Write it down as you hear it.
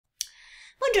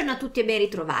Buongiorno a tutti e ben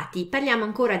ritrovati. Parliamo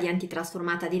ancora di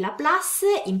antitrasformata di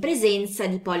Laplace in presenza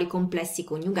di poli complessi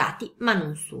coniugati, ma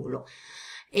non solo.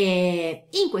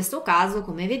 In questo caso,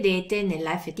 come vedete,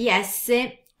 nella FTS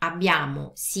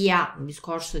abbiamo sia un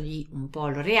discorso di un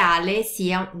polo reale,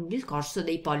 sia un discorso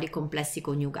dei poli complessi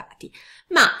coniugati.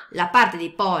 Ma la parte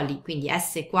dei poli, quindi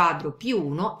S quadro più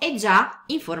 1, è già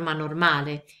in forma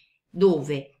normale,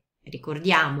 dove,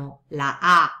 ricordiamo, la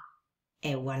A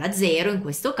è uguale a 0 in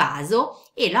questo caso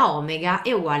e la omega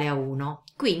è uguale a 1.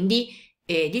 Quindi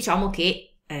diciamo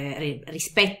che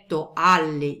rispetto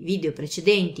alle video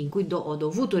precedenti in cui ho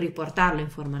dovuto riportarlo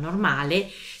in forma normale,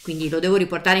 quindi lo devo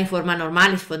riportare in forma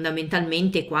normale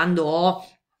fondamentalmente quando ho,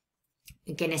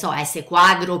 che ne so, S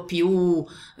quadro più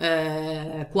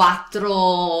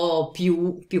 4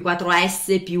 più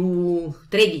 4S più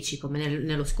 13 come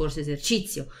nello scorso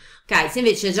esercizio. Ok, se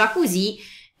invece è già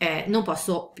così non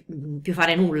posso più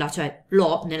fare nulla, cioè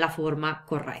l'ho nella forma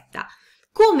corretta.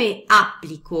 Come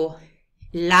applico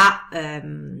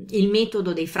il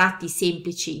metodo dei fratti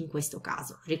semplici in questo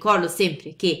caso? Ricordo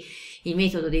sempre che il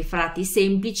metodo dei fratti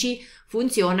semplici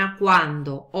funziona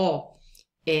quando ho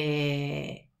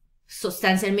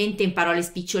sostanzialmente, in parole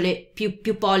spicciole,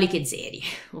 più poli che zeri,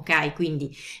 ok?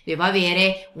 Quindi devo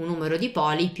avere un numero di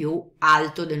poli più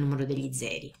alto del numero degli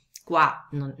zeri. Qua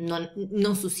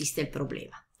non sussiste il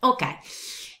problema. Ok,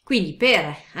 quindi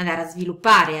per andare a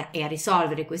sviluppare e a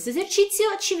risolvere questo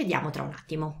esercizio ci vediamo tra un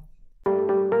attimo.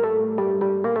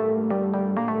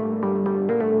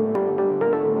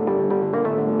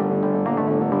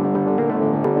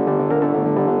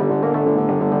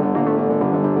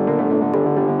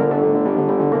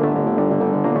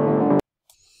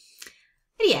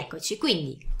 Rieccoci,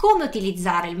 quindi come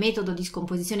utilizzare il metodo di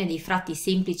scomposizione dei fratti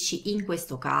semplici in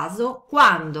questo caso?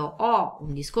 Quando ho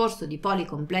un discorso di poli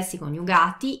complessi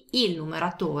coniugati, il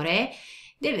numeratore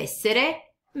deve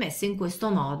essere messo in questo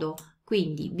modo,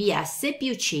 quindi BS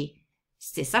più C.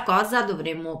 Stessa cosa,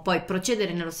 dovremmo poi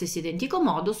procedere nello stesso identico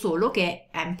modo, solo che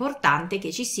è importante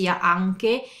che ci sia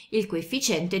anche il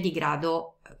coefficiente di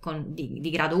grado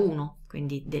 1,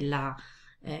 quindi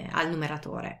al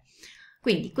numeratore.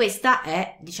 Quindi questa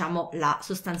è, diciamo, la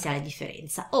sostanziale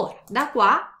differenza. Ora, da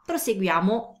qua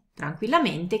proseguiamo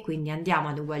tranquillamente, quindi andiamo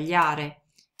ad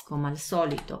uguagliare, come al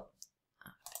solito,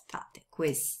 aspettate,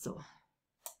 questo,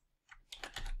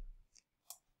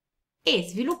 e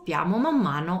sviluppiamo man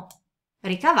mano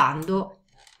ricavando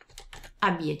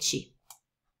A, B e C.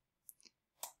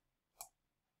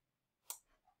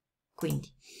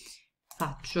 Quindi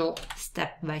faccio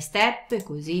step by step,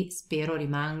 così spero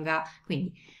rimanga,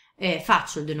 quindi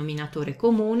faccio il denominatore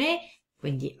comune,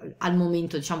 quindi al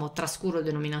momento diciamo trascuro il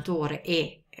denominatore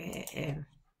e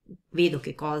vedo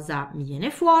che cosa mi viene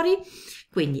fuori,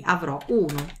 quindi avrò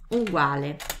 1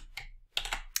 uguale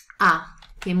a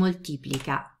che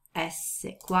moltiplica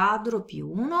S quadro più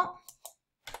 1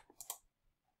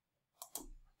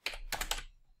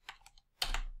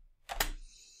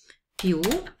 più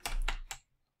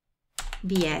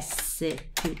BS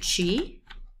più C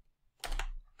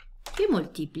che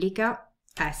moltiplica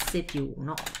S più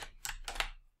 1.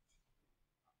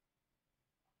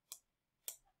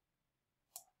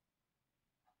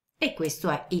 E questo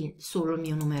è solo il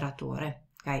mio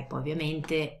numeratore. Ok, poi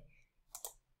ovviamente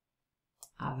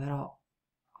avrò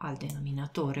al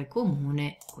denominatore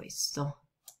comune questo.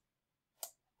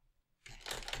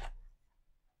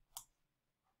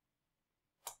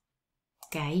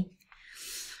 Ok?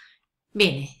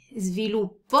 Bene,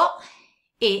 sviluppo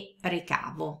e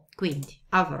ricavo, quindi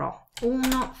avrò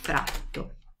 1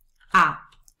 fratto a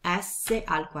s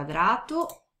al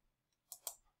quadrato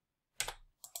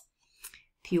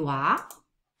più a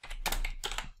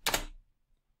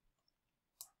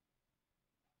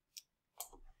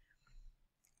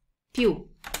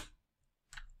più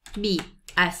b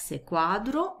s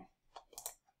quadro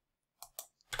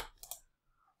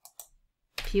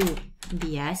più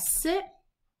bs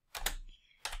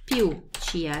più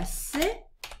cs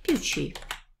più c.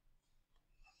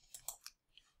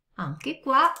 Anche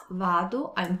qua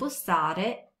vado a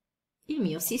impostare il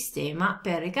mio sistema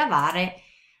per ricavare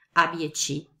A, B e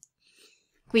C.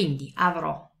 Quindi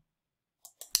avrò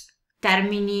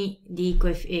termini di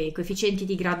coefficienti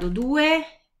di grado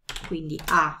 2, quindi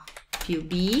A più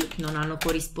B non hanno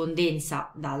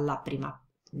corrispondenza nella prima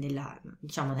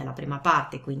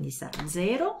parte, quindi sarà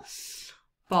 0.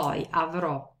 Poi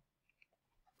avrò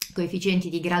coefficienti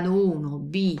di grado 1,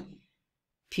 B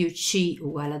più C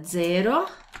uguale a 0,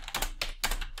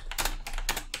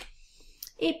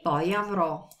 e poi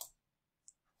avrò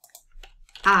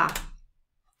A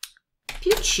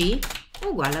più C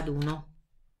uguale ad 1.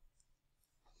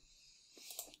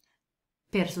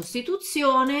 per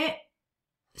sostituzione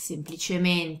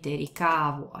semplicemente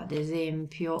ricavo, ad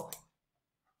esempio,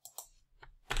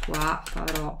 qua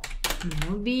farò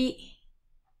meno b,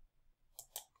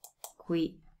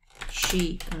 qui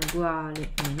c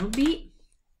uguale meno b,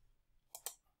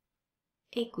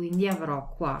 e quindi avrò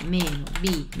qua meno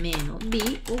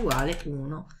b uguale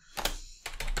 1,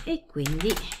 e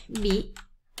quindi b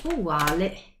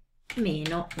uguale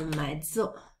meno un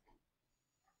mezzo.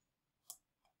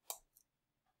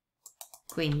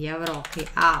 Quindi avrò che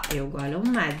A è uguale a un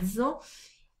mezzo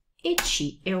e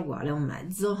C è uguale a un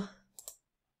mezzo.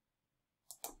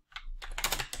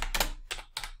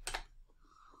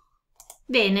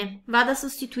 Bene, vado a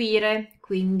sostituire,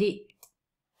 quindi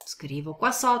scrivo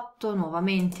qua sotto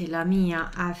nuovamente la mia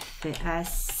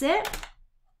fs,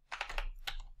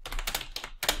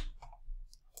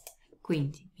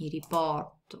 quindi mi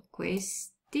riporto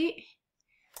questi.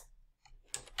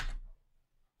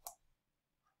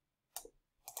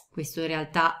 Questo in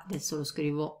realtà adesso lo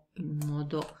scrivo in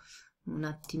modo un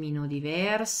attimino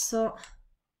diverso.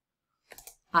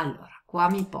 Allora, qua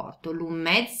mi porto l'1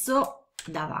 mezzo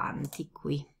davanti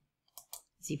qui,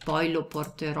 così poi lo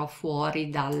porterò fuori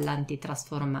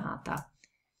dall'antitrasformata.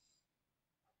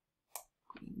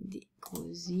 Quindi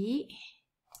così,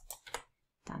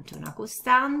 tanto è una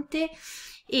costante,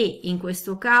 e in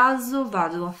questo caso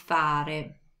vado a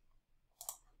fare...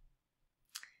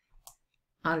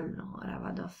 Allora,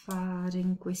 vado a fare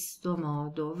in questo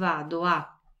modo, vado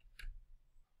a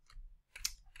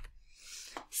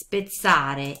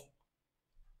spezzare,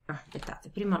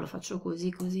 aspettate, prima lo faccio così,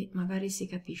 così magari si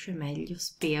capisce meglio,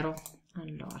 spero.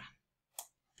 Allora,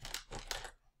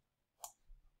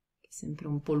 è sempre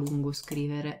un po' lungo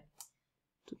scrivere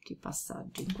tutti i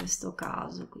passaggi in questo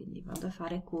caso, quindi vado a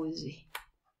fare così.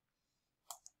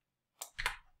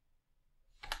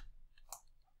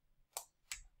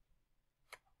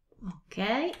 Ok,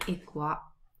 e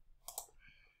qua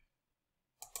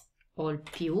ho il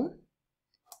più.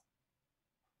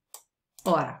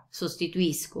 Ora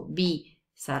sostituisco, b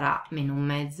sarà meno un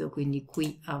mezzo, quindi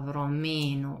qui avrò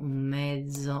meno un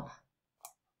mezzo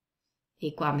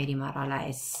e qua mi rimarrà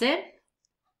la s.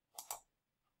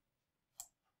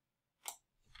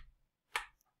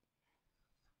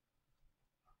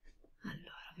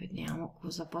 Vediamo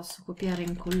cosa posso copiare e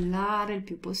incollare il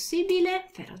più possibile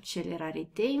per accelerare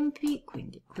i tempi,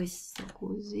 quindi questo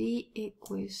così e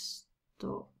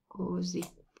questo così,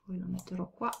 poi lo metterò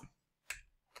qua.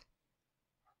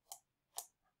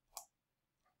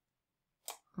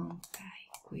 Ok,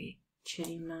 qui ci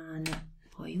rimane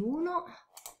poi 1,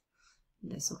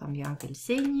 adesso cambio anche il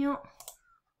segno,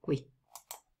 qui.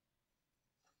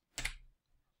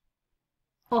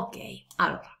 Ok,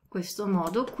 allora, in questo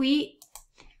modo qui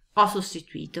ho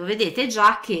sostituito. Vedete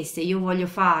già che se io voglio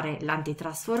fare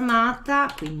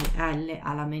l'antitrasformata, quindi L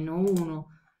alla meno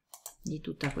 1 di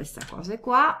tutta questa cosa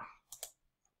qua,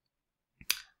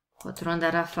 potrò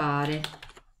andare a fare,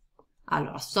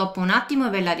 allora stop un attimo e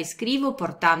ve la riscrivo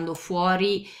portando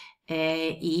fuori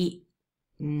i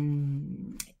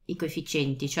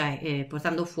coefficienti, cioè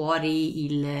portando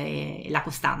fuori la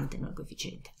costante, non il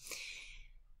coefficiente.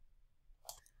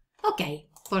 Ok,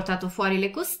 portato fuori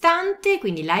le costanti,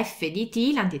 quindi la f di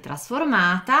t,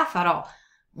 l'antitrasformata, farò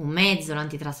un mezzo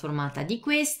l'antitrasformata di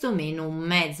questo, meno un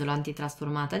mezzo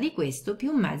l'antitrasformata di questo,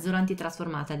 più un mezzo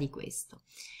l'antitrasformata di questo.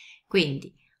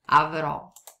 Quindi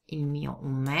avrò il mio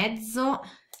un mezzo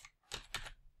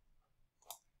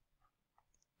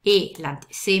e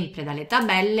sempre dalle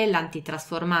tabelle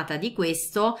l'antitrasformata di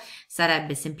questo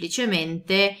sarebbe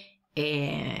semplicemente...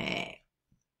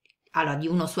 allora, di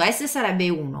 1 su S sarebbe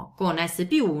 1, con S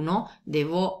più 1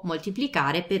 devo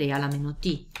moltiplicare per E alla meno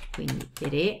T, quindi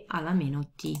per E alla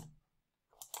meno T,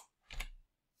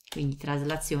 quindi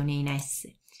traslazione in S.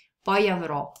 Poi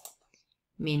avrò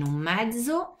meno un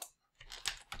mezzo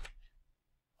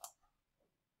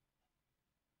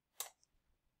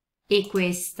e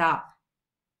questa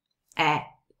è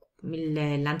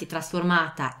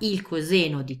l'antitrasformata il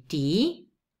coseno di T,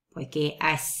 poiché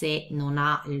S non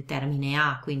ha il termine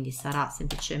A, quindi sarà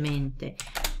semplicemente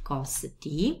cos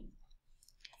t,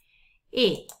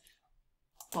 e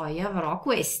poi avrò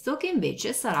questo che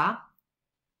invece sarà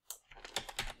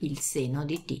il seno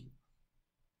di t,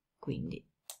 quindi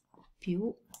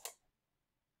più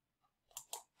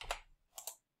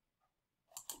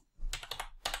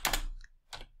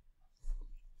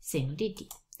seno di t.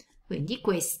 Quindi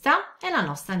questa è la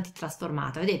nostra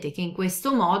antitrasformata. Vedete che in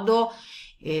questo modo,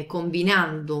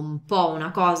 combinando un po'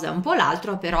 una cosa e un po'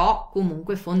 l'altro, però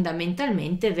comunque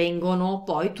fondamentalmente vengono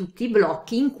poi tutti i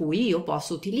blocchi in cui io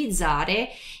posso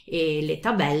utilizzare le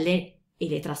tabelle e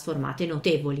le trasformate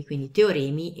notevoli, quindi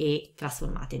teoremi e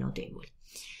trasformate notevoli.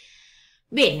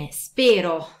 Bene,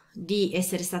 spero di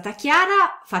essere stata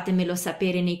chiara, fatemelo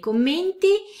sapere nei commenti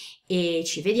e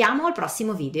ci vediamo al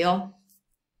prossimo video.